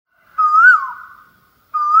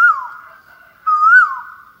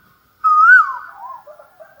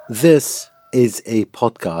This is a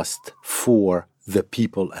podcast for the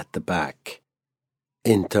people at the back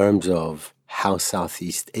in terms of how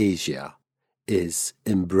Southeast Asia is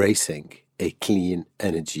embracing a clean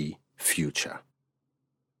energy future.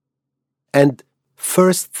 And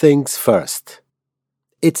first things first,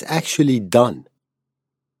 it's actually done.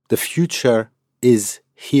 The future is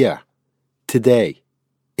here, today.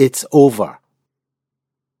 It's over.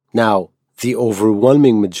 Now, the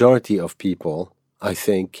overwhelming majority of people, I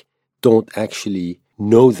think, don't actually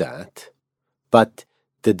know that, but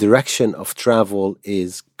the direction of travel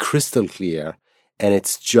is crystal clear and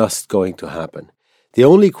it's just going to happen. The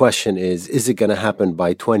only question is it going to happen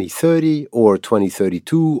by 2030 or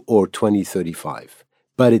 2032 or 2035?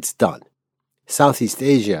 But it's done. Southeast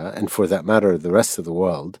Asia, and for that matter, the rest of the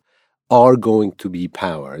world, are going to be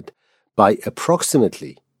powered by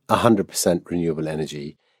approximately 100% renewable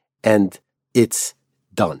energy, and it's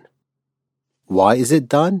done. Why is it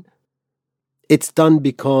done? It's done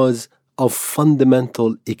because of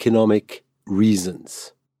fundamental economic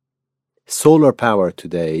reasons. Solar power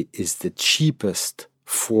today is the cheapest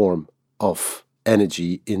form of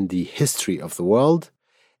energy in the history of the world,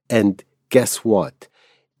 and guess what?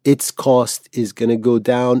 Its cost is going to go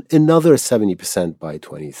down another 70% by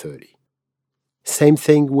 2030. Same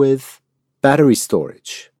thing with battery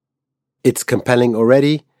storage. It's compelling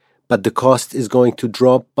already, but the cost is going to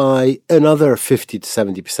drop by another 50 to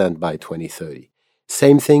 70% by 2030.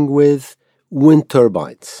 Same thing with wind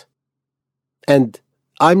turbines. And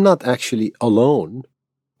I'm not actually alone,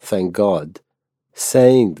 thank God,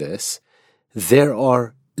 saying this. There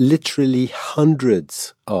are literally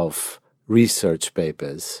hundreds of research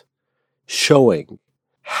papers showing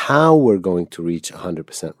how we're going to reach 100%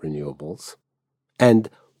 renewables and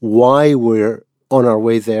why we're on our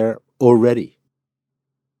way there already.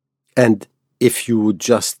 And if you would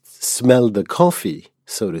just smell the coffee,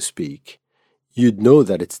 so to speak, you'd know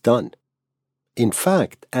that it's done. In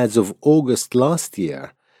fact, as of August last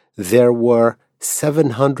year, there were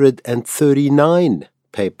 739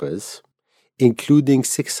 papers, including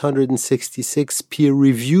 666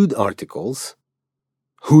 peer-reviewed articles,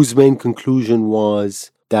 whose main conclusion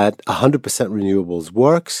was that 100% renewables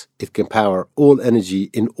works, it can power all energy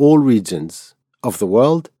in all regions of the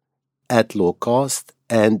world at low cost,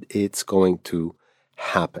 and it's going to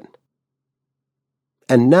happen.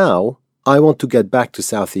 And now, I want to get back to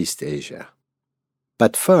Southeast Asia.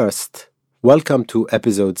 But first, welcome to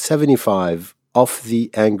episode 75 of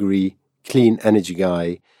The Angry Clean Energy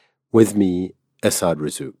Guy with me, Asad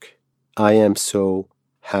Razouk. I am so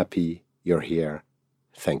happy you're here.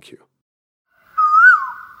 Thank you.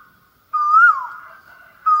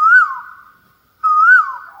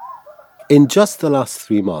 In just the last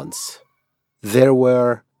 3 months, there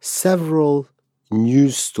were several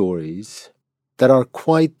news stories that are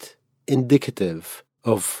quite indicative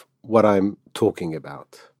of what I'm talking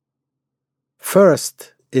about.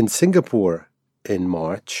 First, in Singapore in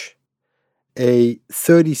March, a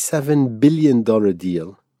 $37 billion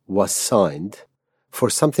deal was signed for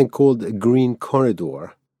something called a Green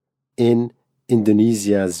Corridor in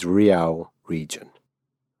Indonesia's Riau region.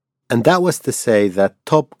 And that was to say that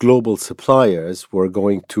top global suppliers were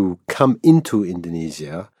going to come into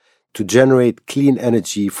Indonesia to generate clean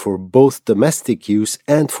energy for both domestic use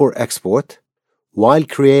and for export, while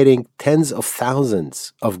creating tens of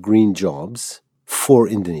thousands of green jobs for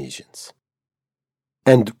Indonesians.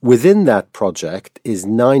 And within that project is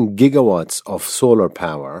 9 gigawatts of solar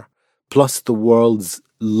power, plus the world's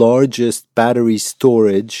largest battery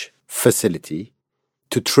storage facility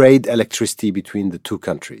to trade electricity between the two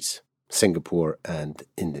countries, Singapore and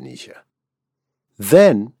Indonesia.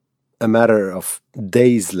 Then, a matter of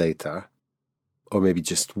days later, or maybe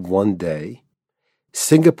just one day,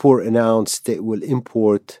 Singapore announced it will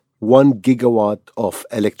import 1 gigawatt of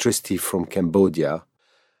electricity from Cambodia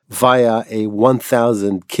via a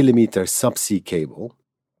 1,000-kilometer subsea cable,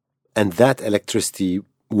 and that electricity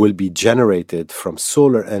will be generated from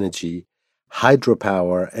solar energy,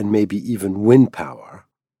 hydropower, and maybe even wind power,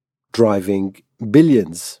 driving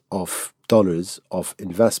billions of dollars of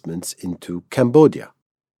investments into Cambodia.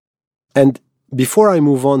 And before I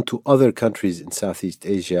move on to other countries in Southeast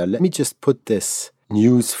Asia, let me just put this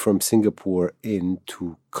news from Singapore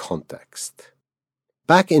into context.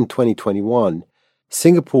 Back in 2021,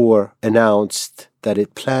 Singapore announced that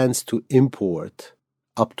it plans to import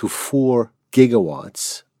up to 4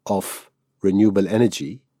 gigawatts of renewable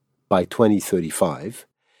energy by 2035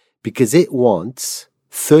 because it wants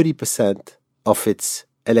 30% of its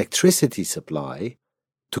electricity supply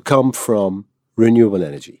to come from renewable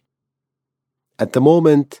energy. At the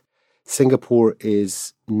moment, Singapore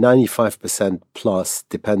is 95% plus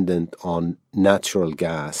dependent on natural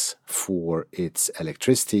gas for its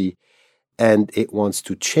electricity, and it wants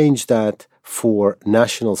to change that for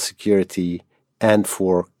national security and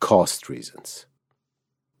for cost reasons.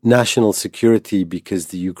 National security because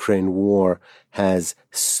the Ukraine war has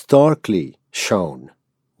starkly shown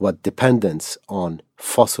what dependence on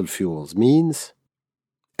fossil fuels means,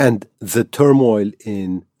 and the turmoil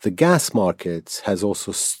in the gas markets has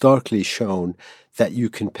also starkly shown that you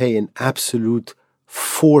can pay an absolute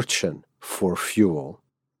fortune for fuel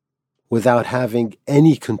without having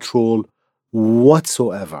any control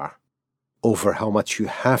whatsoever over how much you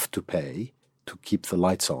have to pay to keep the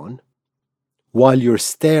lights on, while you're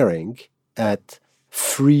staring at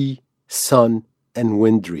free sun and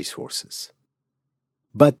wind resources.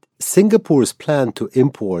 But Singapore's plan to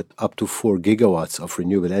import up to 4 gigawatts of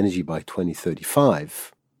renewable energy by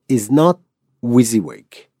 2035 is not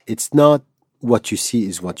WYSIWYG. It's not what you see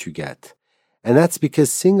is what you get. And that's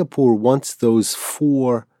because Singapore wants those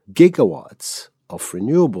 4 gigawatts of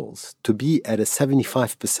renewables to be at a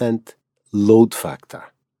 75% load factor.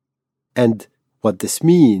 And what this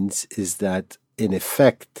means is that, in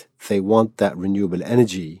effect, they want that renewable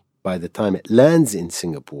energy, by the time it lands in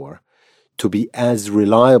Singapore, to be as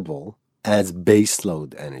reliable as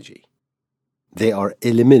baseload energy. They are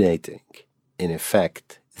eliminating, in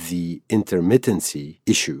effect, the intermittency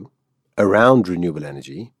issue around renewable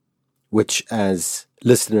energy, which, as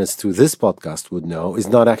listeners to this podcast would know, is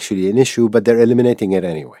not actually an issue, but they're eliminating it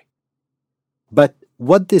anyway. But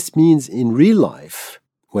what this means in real life,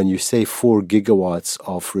 when you say 4 gigawatts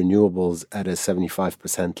of renewables at a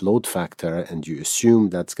 75% load factor and you assume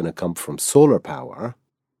that's going to come from solar power,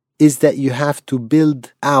 is that you have to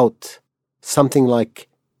build out something like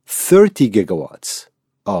 30 gigawatts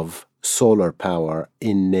of solar power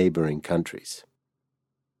in neighboring countries.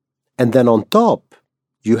 And then on top,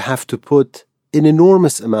 you have to put an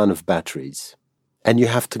enormous amount of batteries, and you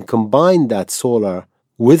have to combine that solar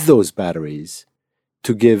with those batteries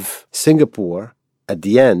to give Singapore, at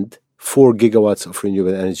the end, 4 gigawatts of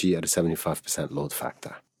renewable energy at a 75% load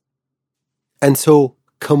factor. And so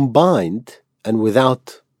combined, and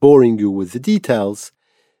without boring you with the details,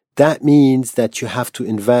 that means that you have to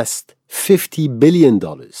invest $50 billion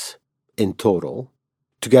in total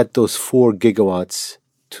to get those 4 gigawatts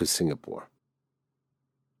to Singapore.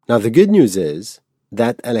 Now, the good news is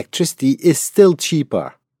that electricity is still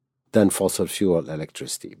cheaper than fossil fuel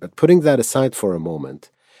electricity. But putting that aside for a moment,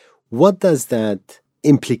 what does that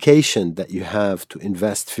implication that you have to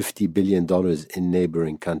invest $50 billion in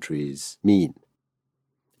neighboring countries mean?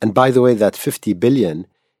 And by the way, that $50 billion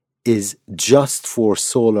is just for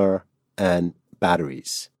solar and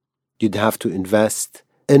batteries. You'd have to invest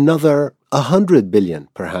another $100 billion,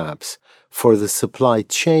 perhaps, for the supply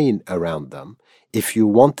chain around them if you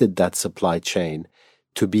wanted that supply chain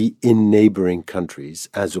to be in neighboring countries,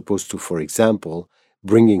 as opposed to, for example,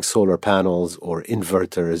 bringing solar panels or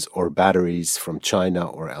inverters or batteries from China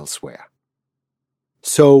or elsewhere.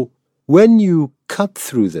 So when you cut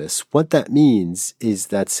through this, what that means is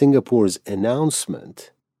that Singapore's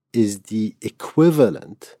announcement is the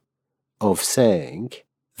equivalent of saying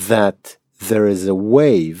that there is a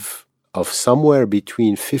wave of somewhere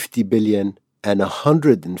between $50 billion and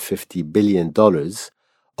 $150 billion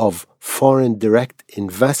of foreign direct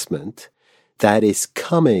investment that is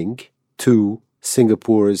coming to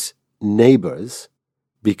Singapore's neighbors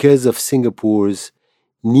because of Singapore's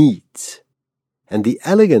needs. And the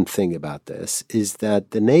elegant thing about this is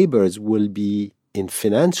that the neighbors will be, in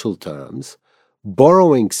financial terms,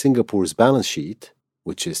 borrowing Singapore's balance sheet,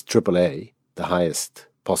 which is AAA, the highest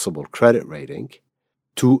possible credit rating,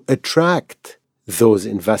 to attract those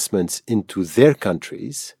investments into their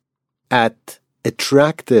countries at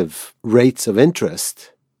attractive rates of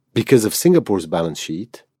interest because of Singapore's balance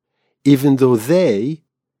sheet, even though they,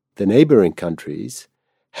 the neighboring countries,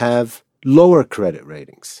 have lower credit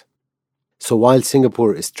ratings. So while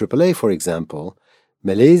Singapore is AAA, for example,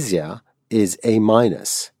 Malaysia is A-,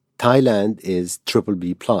 Thailand is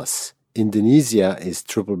BBB+, Indonesia is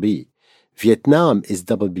BBB, Vietnam is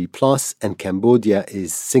BB+, and Cambodia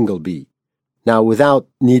is B. Now, without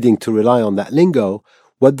needing to rely on that lingo,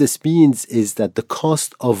 what this means is that the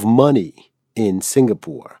cost of money in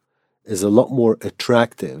Singapore is a lot more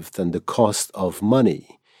attractive than the cost of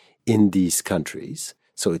money in these countries.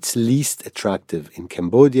 So it's least attractive in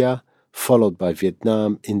Cambodia, followed by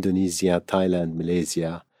Vietnam, Indonesia, Thailand,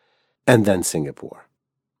 Malaysia, and then Singapore.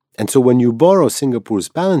 And so when you borrow Singapore's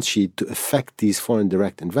balance sheet to effect these foreign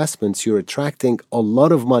direct investments, you're attracting a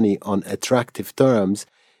lot of money on attractive terms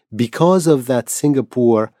because of that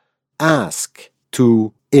Singapore ask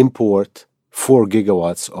to import 4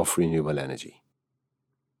 gigawatts of renewable energy.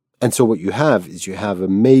 And so what you have is you have a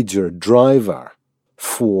major driver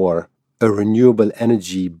for a renewable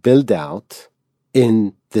energy build-out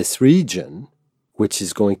in this region, which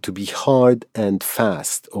is going to be hard and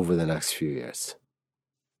fast over the next few years.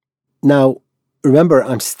 Now, remember,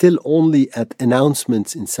 I'm still only at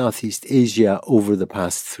announcements in Southeast Asia over the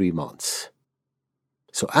past 3 months.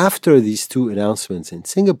 So after these 2 announcements in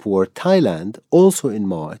Singapore, Thailand, also in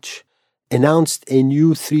March, announced a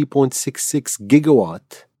new 3.66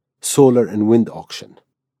 gigawatt solar and wind auction.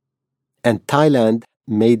 And Thailand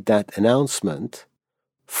made that announcement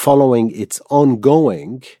following its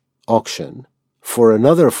ongoing auction for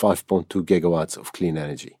another 5.2 gigawatts of clean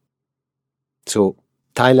energy. So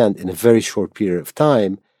Thailand, in a very short period of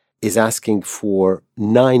time, is asking for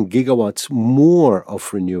 9 gigawatts more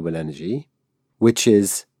of renewable energy, which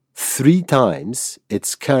is 3 times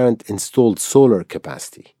its current installed solar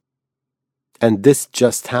capacity. And this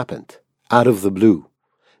just happened out of the blue,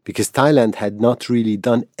 because Thailand had not really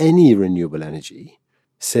done any renewable energy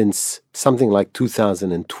since something like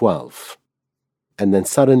 2012. And then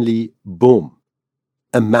suddenly, boom,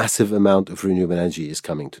 a massive amount of renewable energy is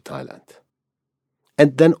coming to Thailand.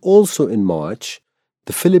 And then also in March,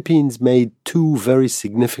 the Philippines made 2 very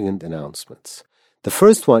significant announcements. The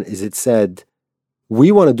first one is it said,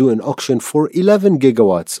 we want to do an auction for 11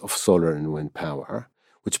 gigawatts of solar and wind power,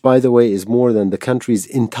 which, by the way, is more than the country's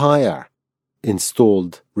entire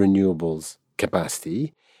installed renewables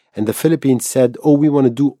capacity. And the Philippines said, we want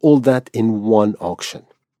to do all that in one auction.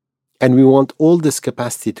 And we want all this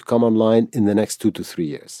capacity to come online in the next 2 to 3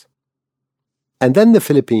 years. And then the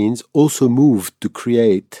Philippines also moved to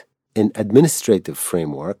create an administrative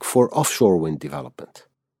framework for offshore wind development.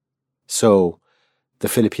 So the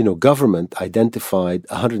Filipino government identified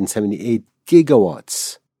 178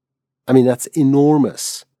 gigawatts. I mean, that's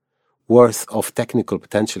enormous worth of technical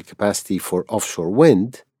potential capacity for offshore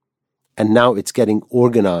wind. And now it's getting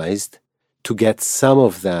organized to get some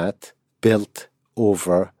of that built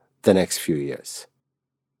over the next few years.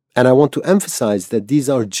 And I want to emphasize that these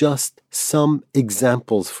are just some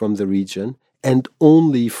examples from the region and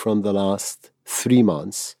only from the last 3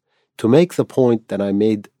 months to make the point that I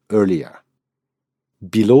made earlier.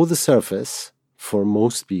 Below the surface, for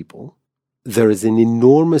most people, there is an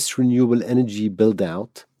enormous renewable energy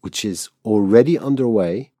build-out which is already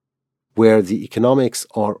underway, where the economics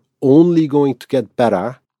are only going to get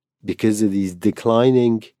better because of these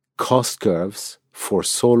declining cost curves for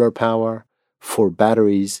solar power, for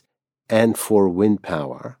batteries, and for wind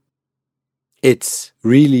power. It's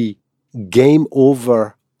really game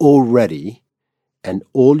over already, and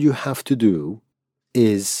all you have to do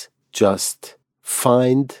is just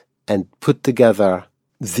find and put together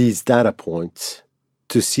these data points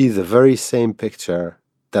to see the very same picture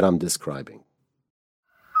that I'm describing.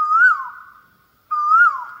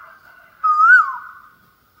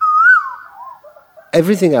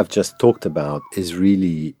 Everything I've just talked about is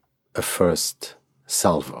really a first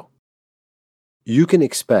salvo. You can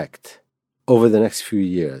expect over the next few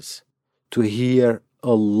years to hear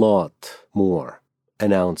a lot more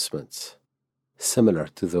announcements similar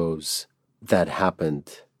to those that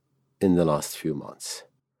happened in the last few months.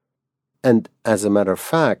 And as a matter of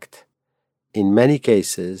fact, in many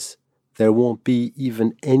cases, there won't be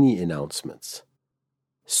even any announcements.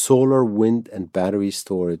 Solar, wind, and battery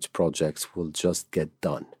storage projects will just get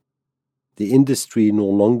done. The industry no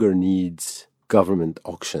longer needs government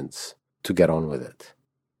auctions to get on with it.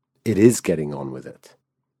 It is getting on with it.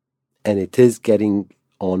 And it is getting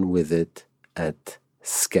on with it at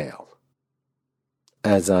scale.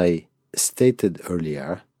 As I stated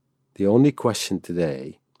earlier, the only question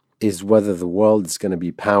today is whether the world is going to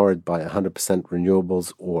be powered by 100%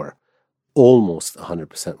 renewables or almost 100%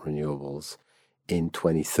 renewables in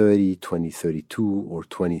 2030, 2032, or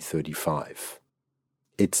 2035.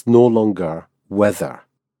 It's no longer whether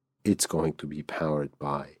it's going to be powered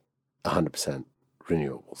by 100%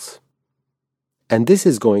 renewables. And this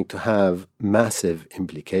is going to have massive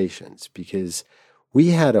implications because we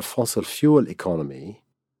had a fossil fuel economy,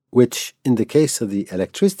 which in the case of the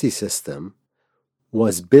electricity system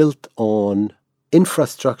was built on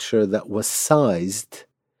infrastructure that was sized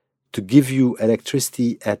to give you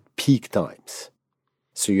electricity at peak times.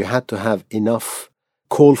 So you had to have enough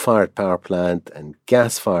coal-fired power plant and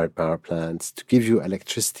gas-fired power plants to give you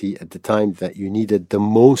electricity at the time that you needed the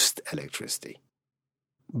most electricity.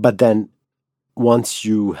 But then once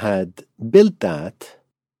you had built that,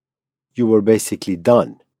 you were basically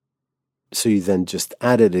done. So you then just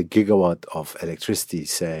added a gigawatt of electricity,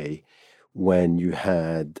 say, when you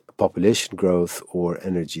had population growth or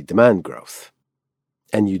energy demand growth.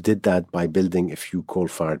 And you did that by building a few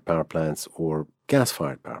coal-fired power plants or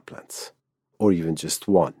gas-fired power plants, or even just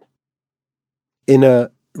one. In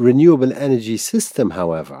a renewable energy system,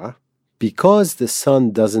 however, because the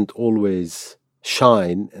sun doesn't always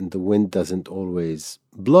shine and the wind doesn't always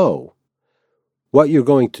blow, what you're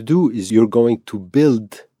going to do is you're going to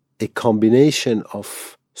build a combination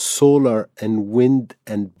of solar and wind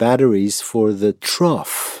and batteries for the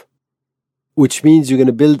trough, which means you're going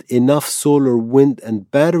to build enough solar, wind,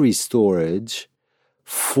 and battery storage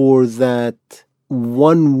for that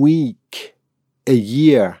 1 week a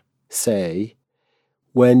year, say,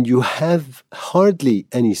 when you have hardly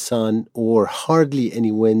any sun or hardly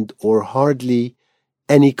any wind or hardly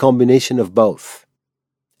any combination of both.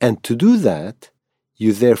 And to do that,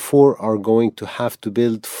 you therefore are going to have to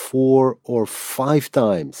build 4 or 5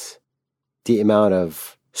 times the amount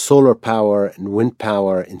of solar power and wind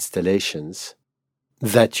power installations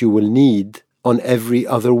that you will need on every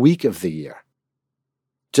other week of the year.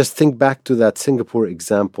 Just think back to that Singapore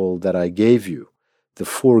example that I gave you. The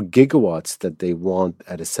 4 gigawatts that they want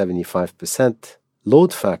at a 75%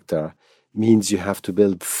 load factor means you have to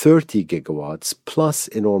build 30 gigawatts plus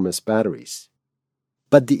enormous batteries.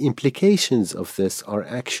 But the implications of this are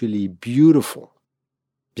actually beautiful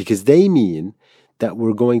because they mean that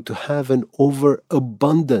we're going to have an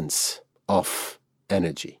overabundance of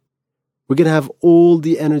energy. We're going to have all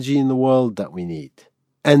the energy in the world that we need,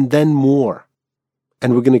 and then more.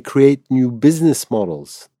 And we're going to create new business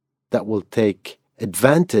models that will take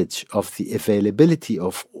advantage of the availability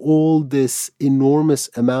of all this enormous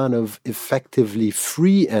amount of effectively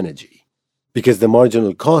free energy. Because the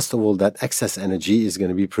marginal cost of all that excess energy is going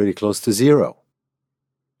to be pretty close to zero.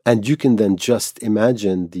 And you can then just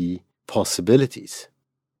imagine the possibilities.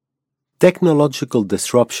 Technological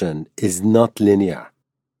disruption is not linear.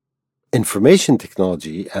 Information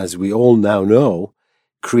technology, as we all now know,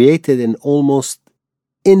 created an almost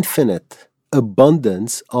infinite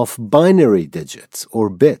abundance of binary digits or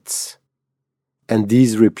bits. And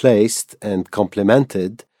these replaced and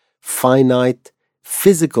complemented finite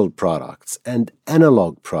physical products and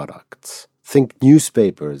analog products. Think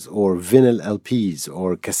newspapers or vinyl LPs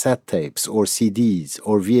or cassette tapes or CDs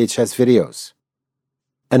or VHS videos.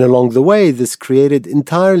 And along the way, this created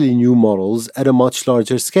entirely new models at a much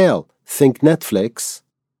larger scale. Think Netflix,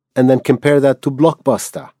 and then compare that to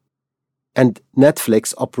Blockbuster. And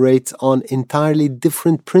Netflix operates on entirely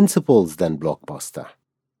different principles than Blockbuster.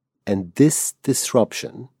 And this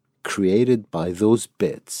disruption created by those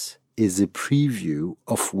bits is a preview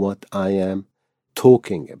of what I am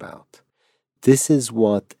talking about. This is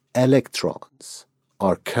what electrons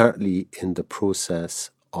are currently in the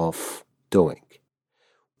process of doing.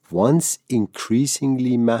 Once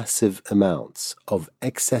increasingly massive amounts of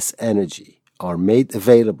excess energy are made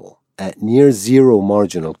available at near zero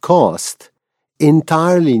marginal cost,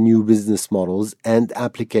 entirely new business models and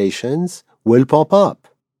applications will pop up.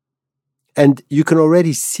 And you can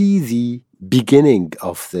already see the beginning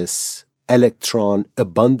of this electron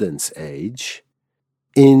abundance age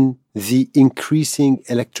in the increasing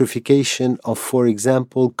electrification of, for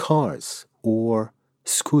example, cars or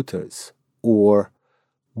scooters or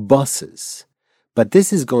buses. But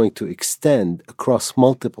this is going to extend across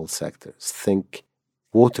multiple sectors. Think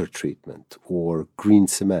water treatment or green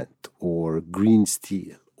cement or green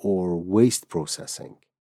steel or waste processing.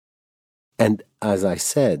 And as I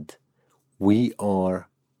said, we are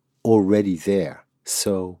already there,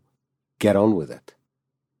 so get on with it.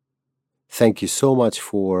 Thank you so much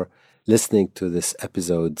for listening to this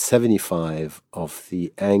episode 75 of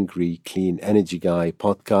the Angry Clean Energy Guy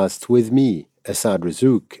podcast with me, Asad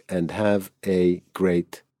Razouk, and have a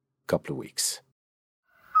great couple of weeks.